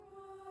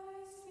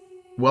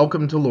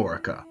Welcome to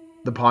Lorica,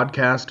 the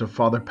podcast of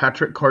Father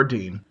Patrick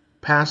Cardine,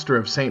 pastor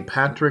of St.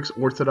 Patrick's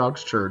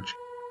Orthodox Church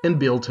in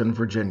Bealton,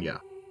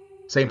 Virginia.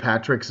 St.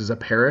 Patrick's is a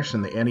parish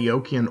in the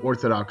Antiochian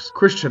Orthodox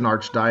Christian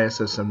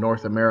Archdiocese of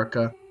North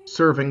America,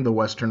 serving the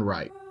Western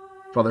Rite.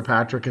 Father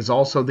Patrick is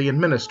also the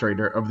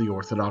administrator of the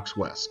Orthodox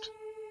West.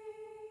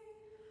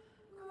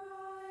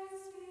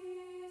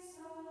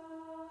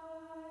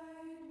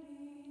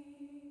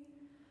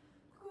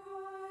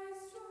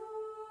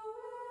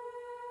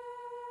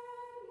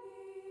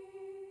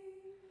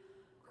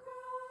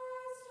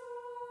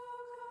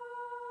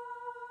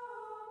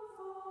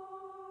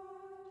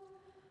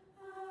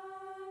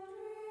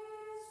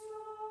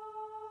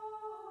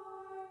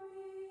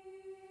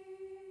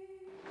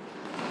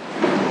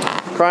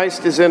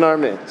 Christ is in our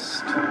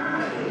midst.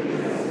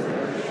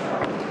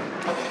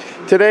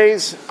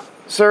 Today's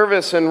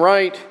service and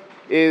rite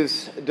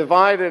is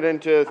divided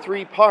into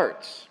three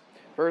parts.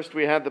 First,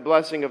 we had the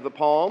blessing of the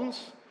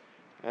palms,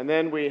 and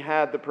then we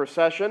had the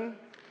procession,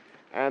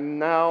 and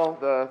now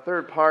the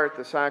third part,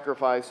 the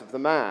sacrifice of the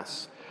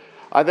Mass.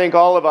 I think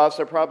all of us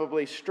are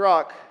probably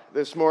struck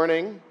this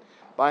morning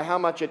by how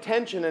much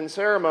attention and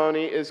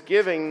ceremony is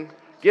given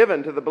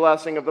to the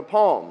blessing of the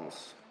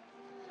palms.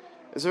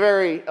 It's a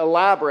very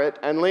elaborate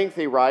and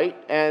lengthy rite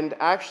and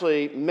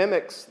actually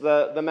mimics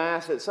the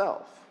Mass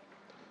itself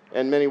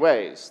in many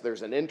ways.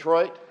 There's an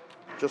introit,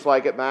 just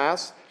like at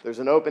Mass. There's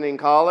an opening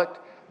collect.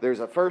 There's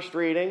a first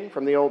reading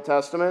from the Old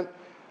Testament.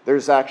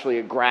 There's actually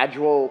a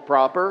gradual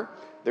proper.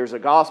 There's a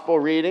gospel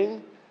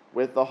reading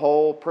with the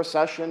whole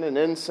procession and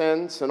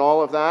incense and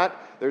all of that.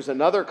 There's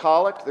another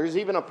collect. There's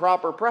even a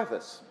proper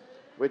preface,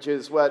 which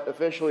is what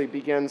officially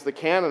begins the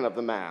canon of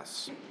the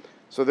Mass.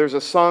 So there's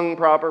a sung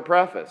proper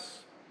preface.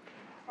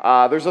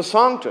 There's a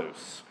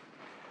sanctus.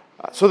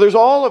 So there's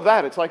all of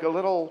that. It's like a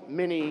little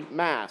mini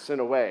Mass in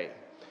a way.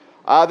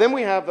 Then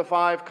we have the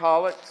 5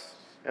 collects,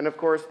 and of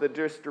course the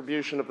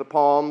distribution of the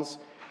palms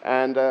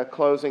and a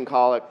closing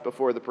collect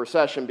before the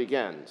procession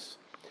begins.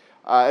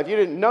 If you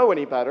didn't know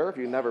any better, if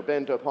you've never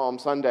been to a Palm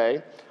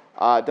Sunday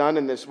done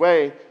in this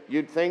way,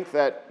 you'd think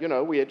that,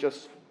 we had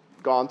just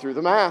gone through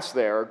the Mass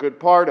there, a good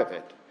part of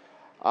it,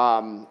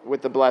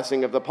 with the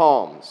blessing of the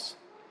palms.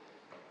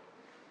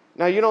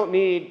 Now, you don't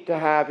need to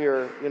have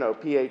your,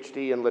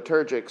 PhD in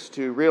liturgics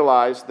to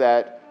realize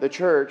that the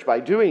Church, by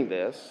doing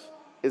this,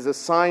 is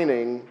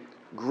assigning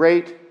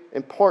great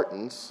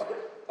importance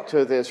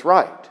to this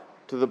rite,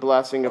 to the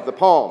blessing of the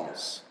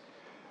palms.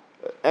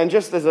 And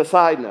just as a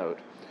side note,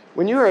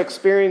 when you're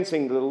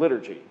experiencing the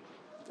liturgy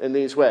in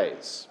these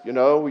ways,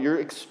 you're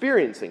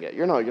experiencing it.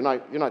 You're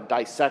not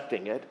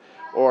dissecting it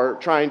or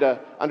trying to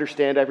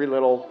understand every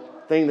little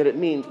thing that it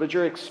means, but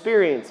you're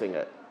experiencing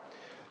it.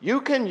 You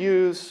can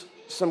use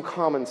some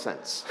common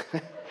sense.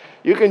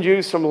 You can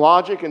use some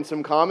logic and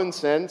some common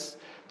sense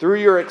through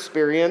your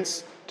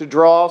experience to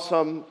draw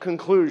some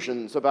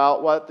conclusions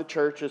about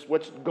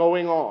what's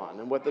going on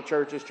and what the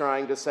Church is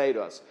trying to say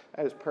to us.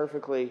 That is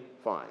perfectly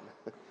fine.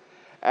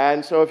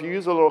 And so if you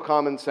use a little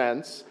common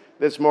sense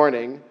this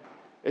morning,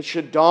 it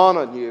should dawn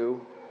on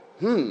you,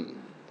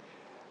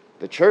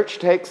 the Church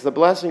takes the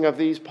blessing of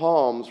these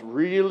palms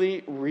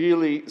really,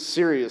 really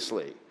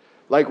seriously.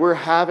 Like we're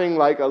having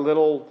like a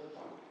little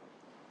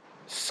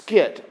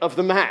skit of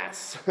the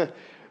Mass,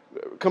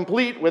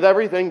 complete with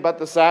everything but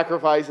the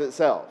sacrifice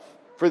itself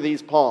for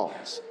these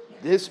palms.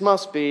 This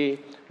must be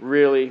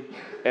really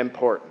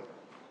important.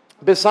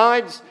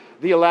 Besides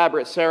the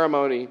elaborate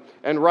ceremony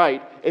and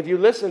rite, if you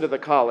listen to the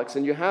collects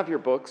and you have your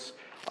books,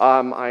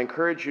 I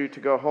encourage you to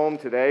go home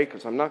today,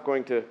 because I'm not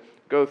going to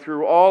go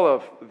through all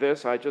of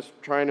this. I'm just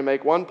trying to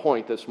make one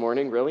point this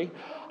morning, really.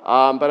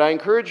 But I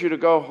encourage you to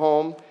go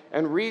home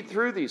and read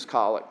through these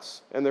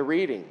collects and the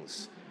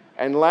readings,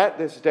 and let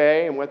this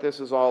day and what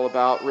this is all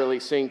about really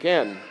sink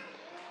in.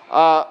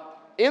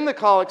 In the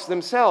collects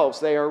themselves,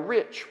 they are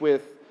rich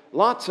with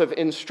lots of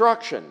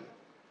instruction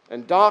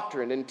and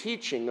doctrine and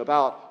teaching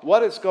about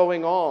what is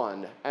going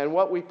on and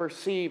what we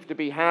perceive to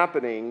be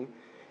happening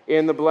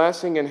in the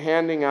blessing and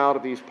handing out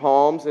of these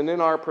palms and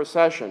in our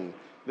procession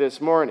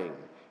this morning,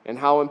 and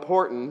how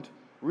important,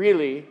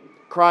 really,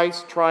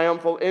 Christ's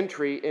triumphal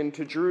entry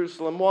into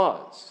Jerusalem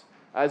was,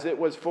 as it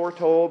was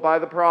foretold by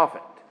the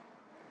prophet.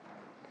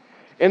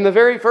 In the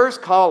very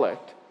first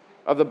collect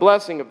of the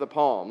blessing of the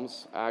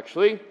palms,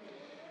 actually,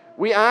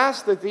 we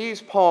ask that these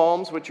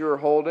palms, which you are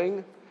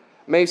holding,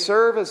 may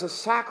serve as a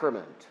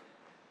sacrament.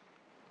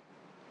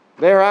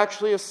 They are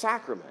actually a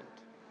sacrament.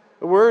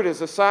 The word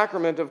is a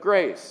sacrament of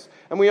grace.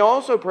 And we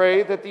also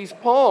pray that these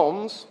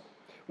palms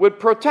would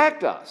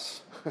protect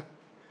us,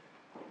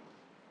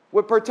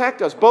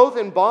 both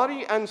in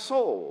body and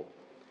soul,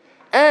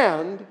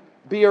 and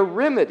be a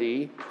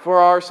remedy for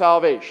our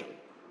salvation.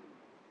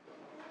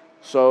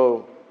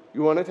 So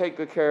you want to take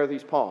good care of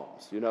these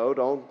palms.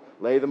 Don't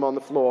lay them on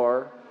the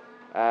floor.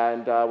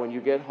 And when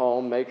you get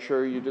home, make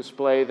sure you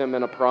display them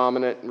in a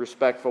prominent and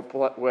respectful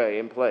way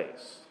in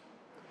place.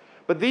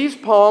 But these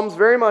palms,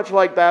 very much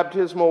like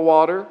baptismal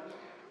water,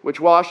 which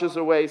washes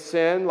away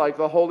sin, like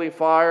the holy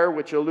fire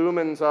which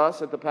illumines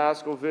us at the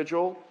Paschal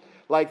Vigil,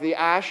 like the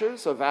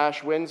ashes of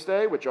Ash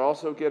Wednesday, which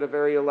also get a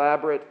very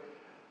elaborate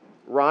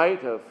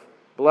rite of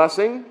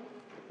blessing,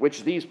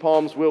 which these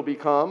palms will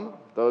become,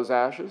 those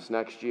ashes,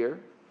 next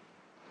year.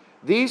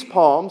 These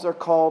palms are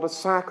called a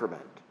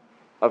sacrament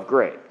of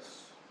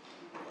grace.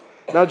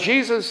 Now,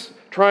 Jesus'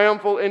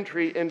 triumphal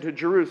entry into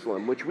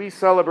Jerusalem, which we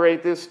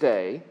celebrate this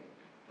day,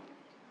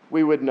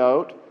 we would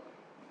note,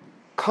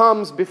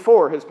 comes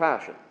before his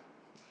passion.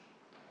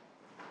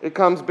 It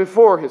comes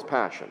before his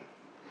passion.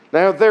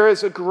 Now, there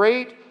is a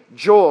great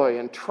joy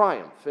and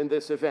triumph in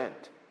this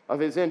event of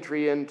his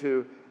entry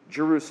into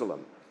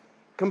Jerusalem,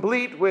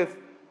 complete with,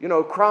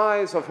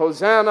 cries of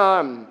Hosanna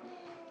and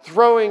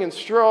throwing and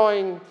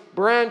strewing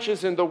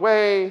branches in the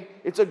way.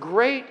 It's a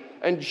great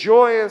and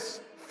joyous,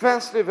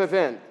 festive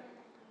event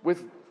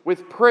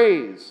with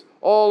praise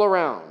all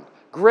around,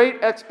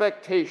 great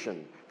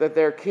expectation that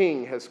their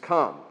king has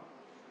come.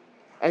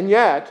 And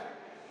yet,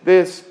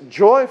 this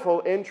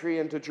joyful entry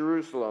into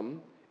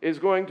Jerusalem is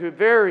going to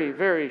very,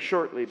 very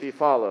shortly be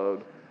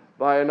followed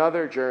by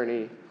another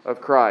journey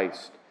of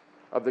Christ,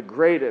 of the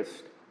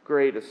greatest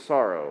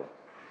sorrow,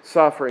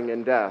 suffering,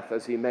 and death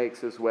as he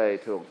makes his way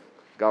to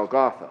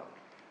Golgotha.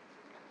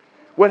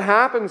 What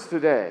happens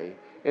today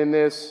in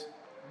this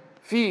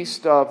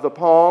Feast of the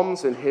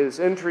Palms and his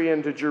entry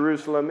into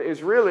Jerusalem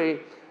is really,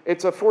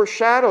 it's a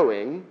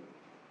foreshadowing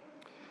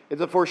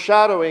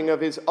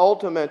of his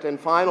ultimate and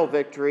final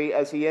victory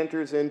as he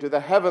enters into the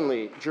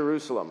heavenly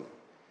Jerusalem.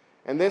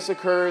 And this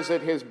occurs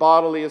at his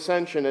bodily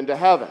ascension into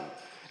heaven.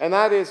 And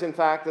that is, in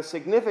fact, the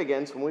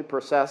significance when we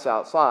process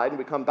outside and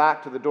we come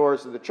back to the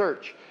doors of the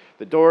church.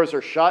 The doors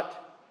are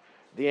shut.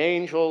 The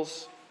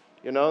angels,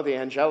 the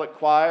angelic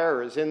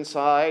choir is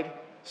inside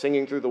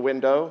singing through the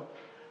window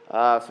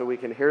so we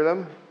can hear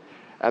them.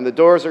 And the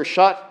doors are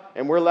shut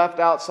and we're left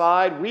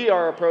outside. We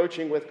are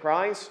approaching with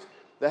Christ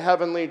the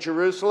heavenly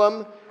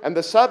Jerusalem. And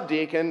the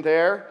subdeacon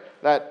there,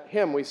 that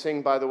hymn we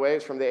sing, by the way,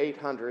 is from the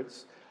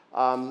 800s,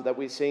 that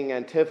we sing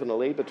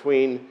antiphonally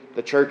between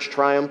the church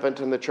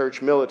triumphant and the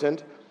church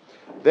militant.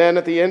 Then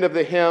at the end of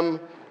the hymn,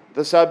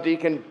 the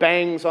subdeacon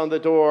bangs on the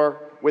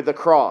door with the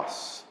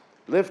cross.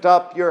 Lift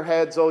up your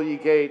heads, O ye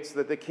gates,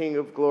 that the King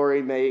of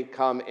glory may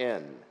come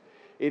in.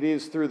 It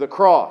is through the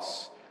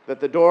cross that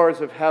the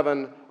doors of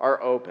heaven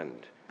are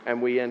opened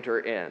and we enter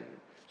in.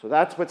 So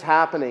that's what's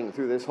happening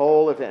through this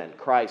whole event.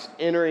 Christ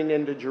entering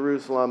into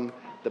Jerusalem,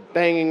 the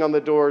banging on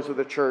the doors of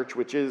the church,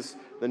 which is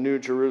the New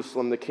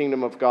Jerusalem, the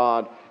kingdom of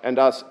God, and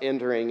us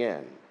entering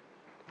in.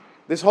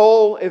 This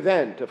whole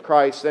event of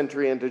Christ's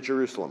entry into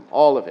Jerusalem,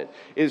 all of it,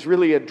 is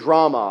really a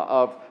drama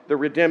of the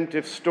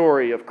redemptive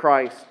story of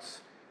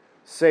Christ's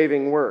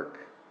saving work.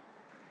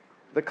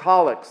 The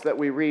collects that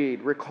we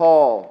read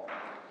recall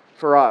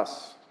for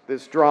us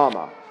this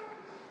drama.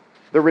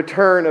 The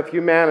return of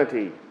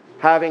humanity,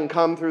 having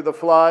come through the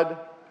flood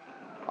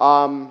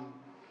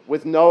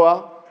with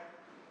Noah,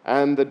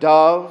 and the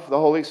dove, the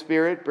Holy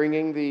Spirit,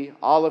 bringing the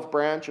olive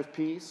branch of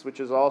peace, which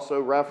is also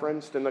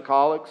referenced in the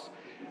collects.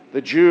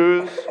 The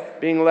Jews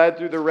being led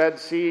through the Red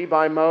Sea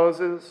by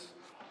Moses.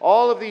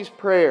 All of these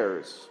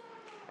prayers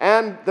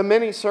and the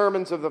many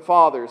sermons of the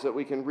fathers that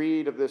we can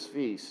read of this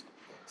feast.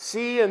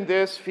 See in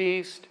this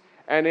feast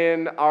and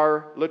in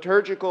our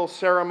liturgical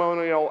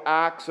ceremonial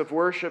acts of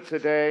worship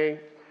today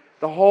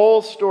the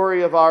whole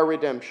story of our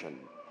redemption.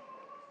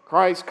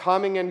 Christ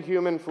coming in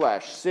human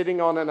flesh, sitting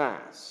on an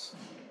ass.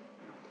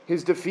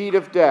 His defeat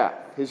of death,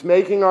 his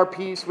making our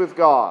peace with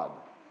God,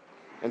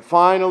 and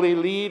finally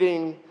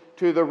leading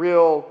to the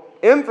real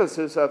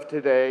emphasis of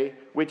today,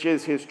 which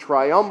is his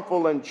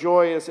triumphal and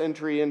joyous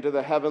entry into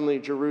the heavenly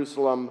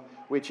Jerusalem,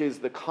 which is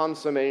the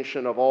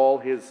consummation of all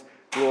his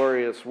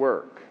glorious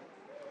work.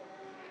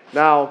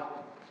 Now,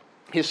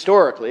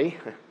 historically,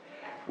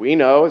 we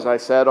know, as I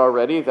said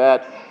already,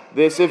 that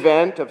this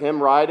event of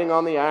him riding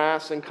on the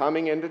ass and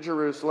coming into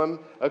Jerusalem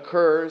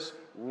occurs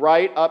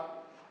right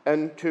up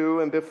and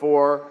to and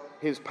before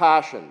his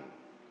passion.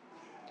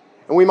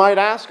 And we might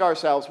ask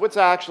ourselves, what's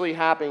actually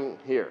happening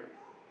here?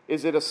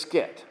 Is it a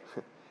skit?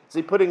 Is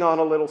he putting on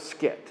a little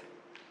skit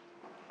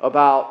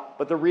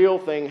but the real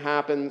thing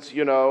happens,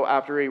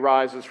 after he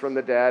rises from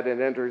the dead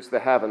and enters the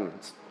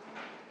heavens?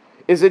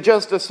 Is it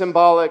just a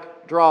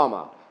symbolic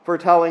drama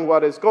foretelling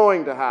what is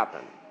going to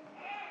happen?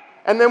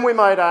 And then we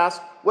might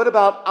ask, what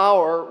about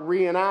our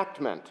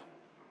reenactment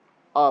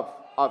of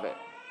it?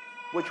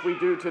 Which we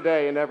do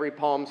today in every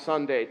Palm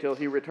Sunday till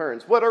he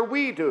returns. What are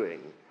we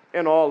doing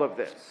in all of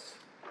this?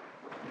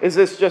 Is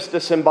this just a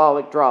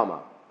symbolic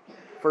drama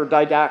for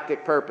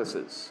didactic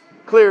purposes?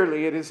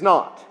 Clearly it is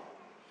not.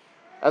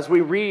 As we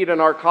read in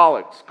our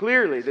collects,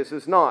 clearly this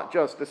is not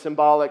just a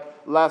symbolic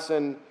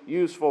lesson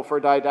useful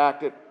for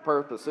didactic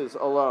purposes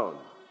alone.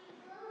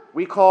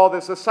 We call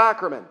this a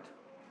sacrament,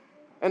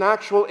 an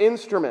actual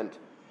instrument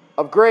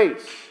of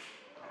grace.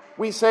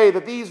 We say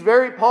that these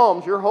very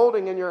palms you're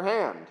holding in your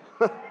hand,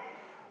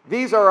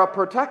 these are a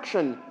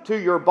protection to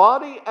your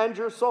body and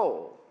your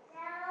soul.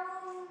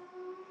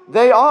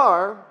 They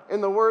are,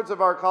 in the words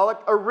of our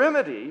collect, a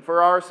remedy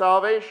for our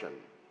salvation.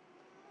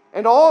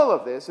 And all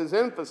of this is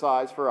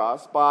emphasized for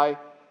us by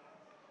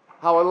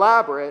how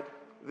elaborate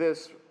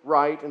this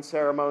rite and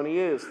ceremony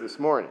is this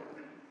morning,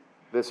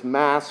 this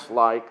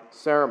Mass-like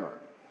ceremony.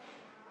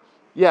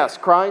 Yes,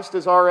 Christ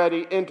has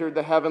already entered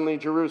the heavenly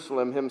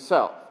Jerusalem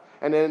himself.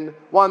 And in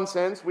one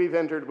sense, we've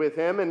entered with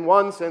him. In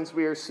one sense,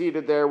 we are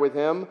seated there with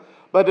him.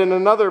 But in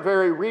another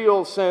very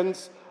real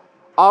sense,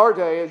 our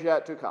day is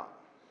yet to come.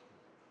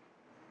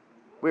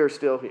 We are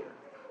still here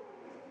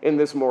in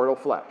this mortal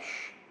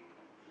flesh.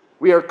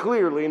 We are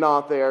clearly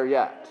not there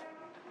yet.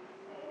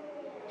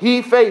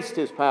 He faced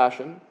his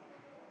passion,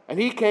 and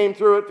he came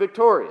through it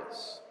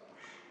victorious.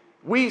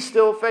 We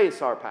still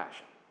face our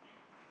passion.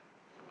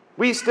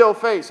 We still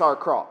face our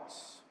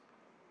cross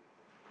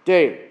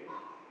daily.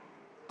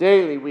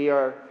 Daily we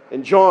are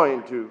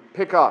enjoined to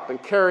pick up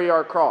and carry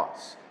our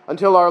cross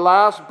until our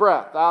last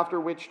breath, after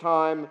which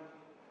time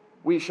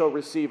we shall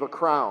receive a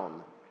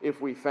crown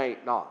if we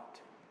faint not.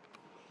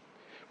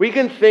 We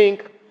can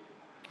think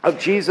of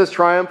Jesus'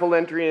 triumphal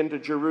entry into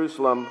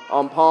Jerusalem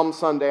on Palm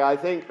Sunday, I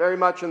think, very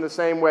much in the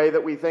same way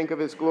that we think of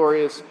his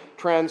glorious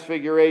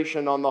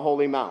transfiguration on the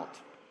Holy Mount.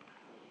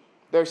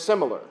 They're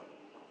similar.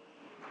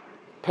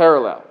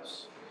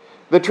 Parallels.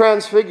 The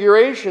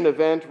transfiguration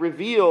event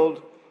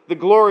revealed the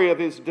glory of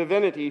his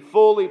divinity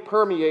fully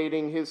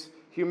permeating his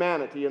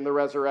humanity in the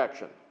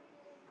resurrection,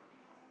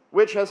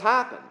 which has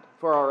happened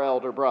for our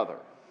elder brother,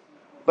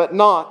 but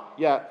not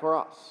yet for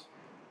us.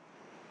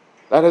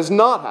 That has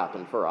not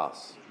happened for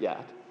us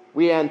yet.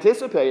 We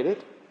anticipate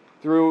it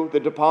through the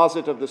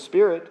deposit of the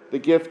Spirit, the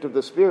gift of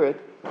the Spirit,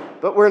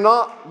 but we're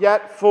not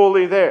yet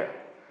fully there.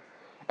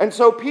 And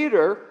so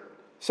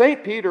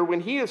St. Peter, when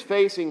he is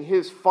facing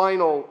his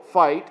final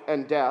fight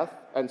and death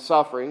and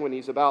suffering, when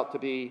he's about to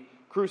be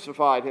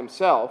crucified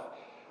himself,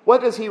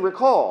 what does he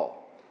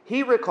recall?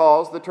 He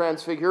recalls the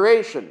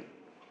transfiguration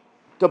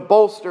to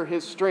bolster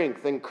his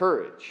strength and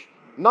courage,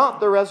 not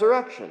the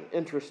resurrection,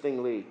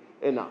 interestingly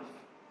enough.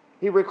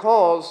 He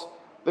recalls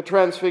the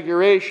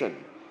transfiguration,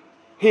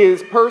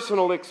 his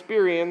personal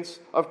experience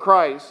of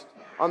Christ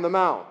on the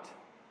Mount,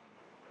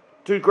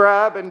 to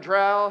grab and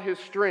draw his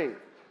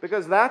strength,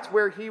 because that's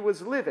where he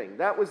was living.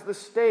 That was the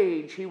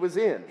stage he was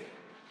in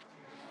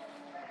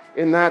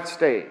that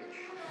stage.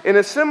 In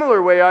a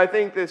similar way, I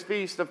think this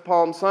Feast of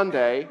Palm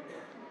Sunday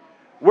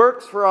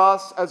works for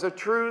us as a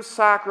true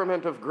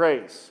sacrament of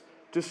grace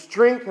to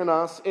strengthen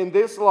us in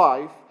this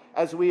life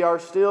as we are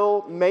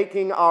still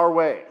making our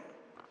way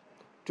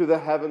to the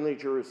heavenly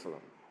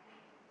Jerusalem.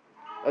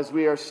 As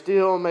we are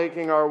still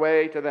making our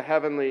way to the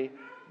heavenly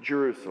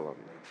Jerusalem.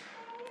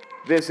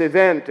 This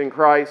event in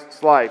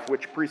Christ's life,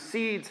 which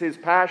precedes his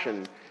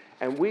passion,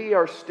 and we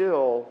are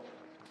still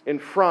in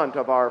front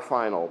of our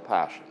final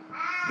passion,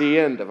 the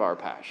end of our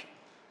passion,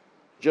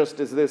 just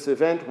as this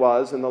event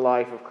was in the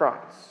life of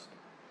Christ.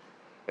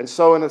 And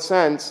so, in a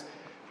sense,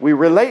 we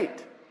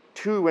relate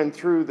to and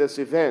through this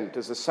event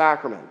as a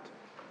sacrament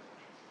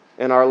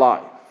in our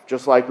life,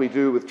 just like we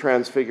do with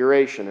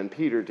Transfiguration, and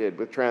Peter did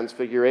with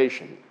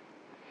Transfiguration.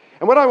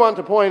 And what I want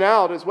to point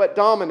out is what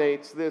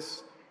dominates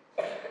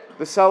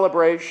the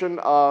celebration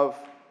of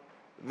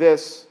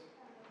this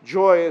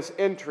joyous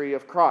entry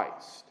of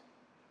Christ.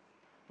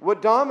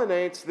 What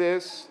dominates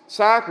this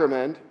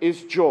sacrament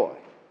is joy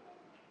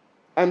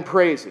and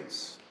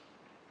praises,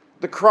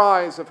 the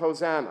cries of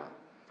Hosanna,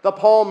 the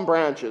palm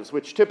branches,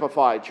 which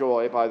typify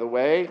joy, by the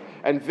way,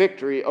 and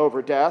victory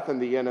over death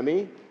and the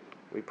enemy.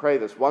 We pray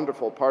this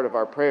wonderful part of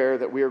our prayer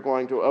that we are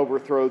going to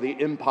overthrow the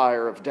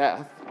empire of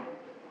death.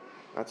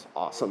 That's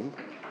awesome.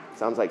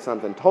 Sounds like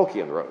something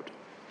Tolkien wrote.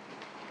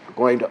 We're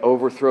going to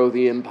overthrow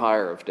the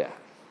empire of death.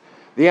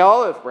 The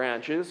olive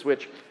branches,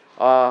 which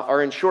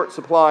are in short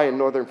supply in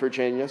Northern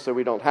Virginia, so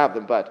we don't have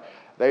them, but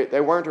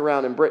they weren't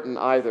around in Britain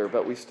either,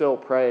 but we still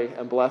pray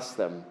and bless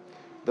them.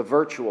 The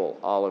virtual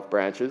olive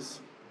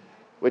branches,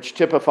 which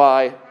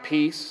typify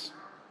peace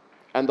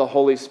and the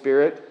Holy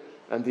Spirit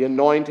and the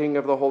anointing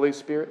of the Holy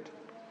Spirit.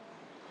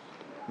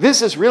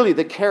 This is really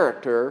the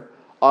character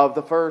of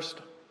the first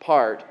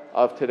part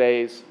of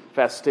today's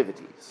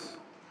festivities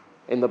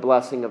in the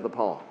blessing of the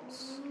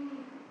palms.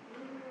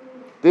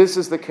 This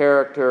is the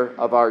character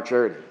of our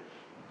journey.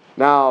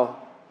 Now,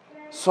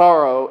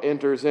 sorrow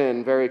enters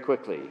in very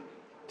quickly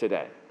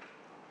today,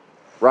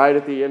 right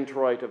at the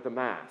introit of the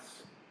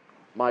Mass.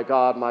 My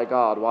God,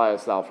 why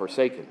hast thou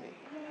forsaken me?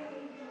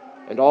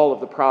 And all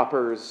of the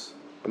propers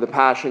in the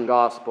Passion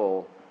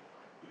Gospel,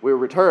 we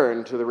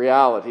return to the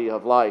reality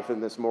of life in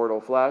this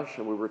mortal flesh,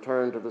 and we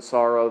return to the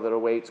sorrow that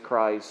awaits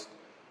Christ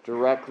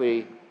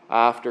directly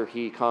after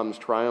he comes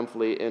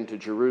triumphantly into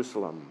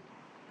Jerusalem.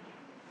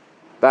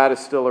 That is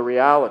still a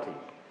reality.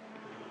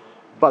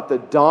 But the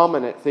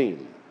dominant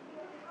theme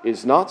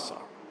is not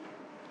sorrow,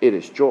 it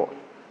is joy.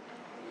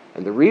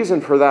 And the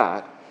reason for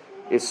that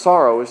is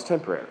sorrow is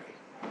temporary.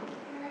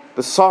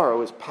 The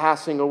sorrow is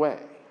passing away.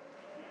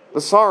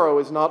 The sorrow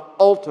is not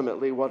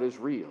ultimately what is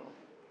real.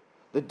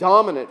 The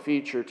dominant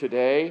feature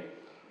today,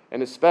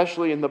 and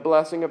especially in the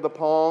blessing of the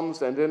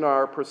palms and in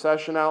our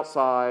procession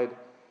outside,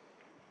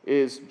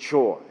 is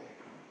joy.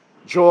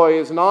 Joy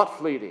is not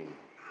fleeting.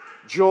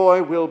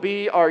 Joy will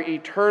be our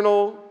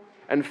eternal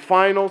and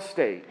final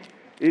state.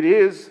 It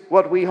is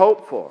what we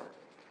hope for.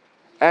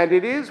 And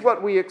it is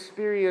what we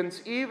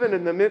experience even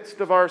in the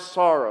midst of our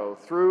sorrow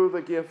through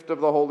the gift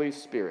of the Holy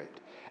Spirit.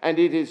 And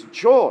it is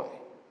joy.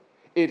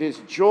 It is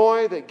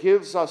joy that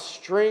gives us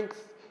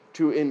strength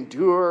to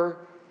endure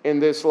in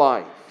this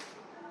life.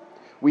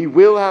 We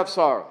will have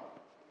sorrow.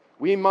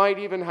 We might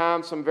even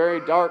have some very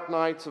dark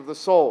nights of the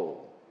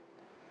soul.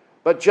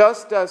 But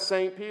just as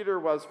St. Peter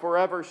was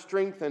forever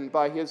strengthened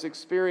by his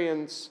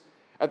experience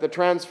at the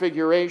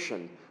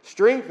Transfiguration,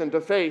 strengthened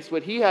to face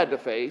what he had to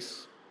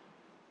face,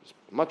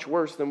 much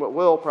worse than what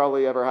we'll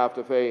probably ever have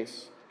to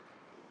face,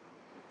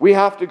 we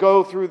have to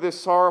go through this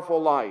sorrowful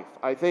life,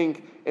 I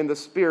think, in the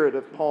spirit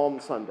of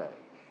Palm Sunday,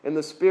 in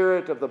the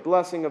spirit of the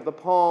blessing of the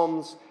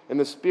palms, in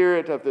the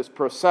spirit of this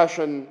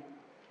procession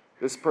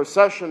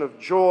of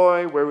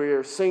joy where we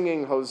are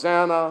singing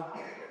Hosanna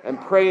and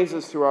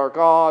praises to our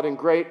God in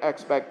great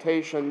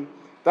expectation.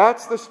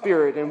 That's the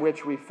spirit in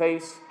which we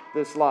face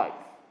this life.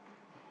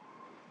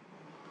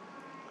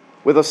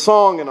 With a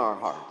song in our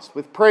hearts,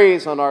 with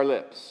praise on our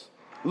lips,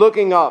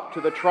 looking up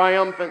to the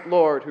triumphant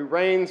Lord who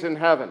reigns in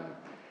heaven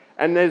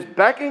and is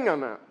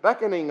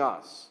beckoning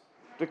us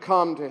to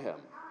come to him.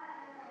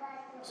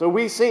 So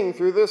we sing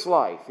through this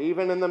life,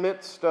 even in the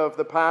midst of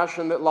the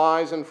passion that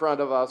lies in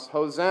front of us,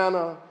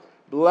 Hosanna,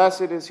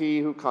 blessed is he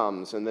who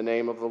comes in the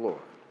name of the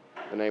Lord.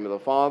 In the name of the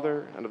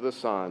Father, and of the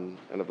Son,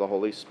 and of the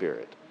Holy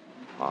Spirit.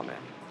 Amen.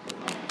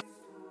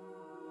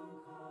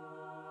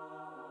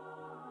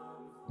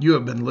 You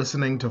have been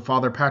listening to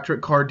Father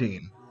Patrick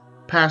Cardeen,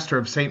 pastor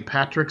of St.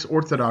 Patrick's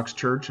Orthodox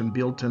Church in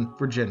Bealton,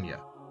 Virginia.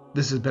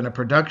 This has been a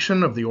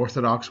production of the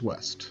Orthodox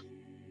West.